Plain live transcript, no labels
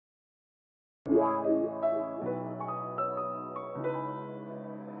XTT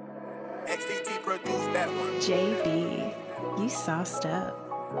produced that one. JB, you sauced up.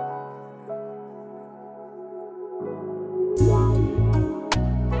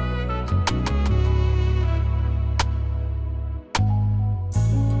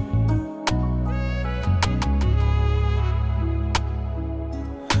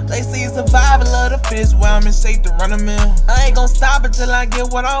 They see survival of the fittest, where I'm in shape to run a mill. I ain't gon' stop until I get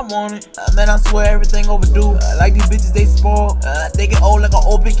what I wanted. Man, I swear everything overdue. Like these bitches, they spoil. They get old like an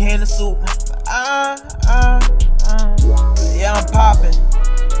open can of soup. Yeah, I'm poppin',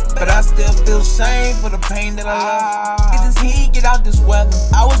 but I still feel shame for the pain that I love. Get this heat, get out this weather.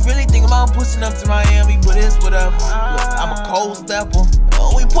 I was really thinking about pushing up to Miami, but it's whatever. Look, I'm a cold stepper.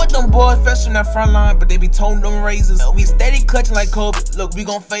 We put them boys fresh on that front line, but they be toting them razors. We steady clutching like Kobe. Look, we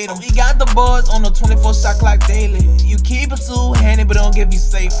gon' fade them. We got the boys on the 24 shot clock daily. You keep it two-handed, but don't give you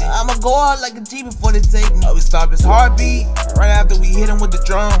safety. I'ma go out like a G before they take me. We stop his heartbeat right after we hit him with the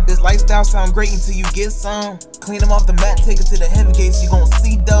drum. This lifestyle sound great until you get some. Clean him off the mat, take it to the heavy gates, you gon'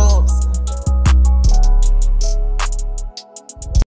 see dubs.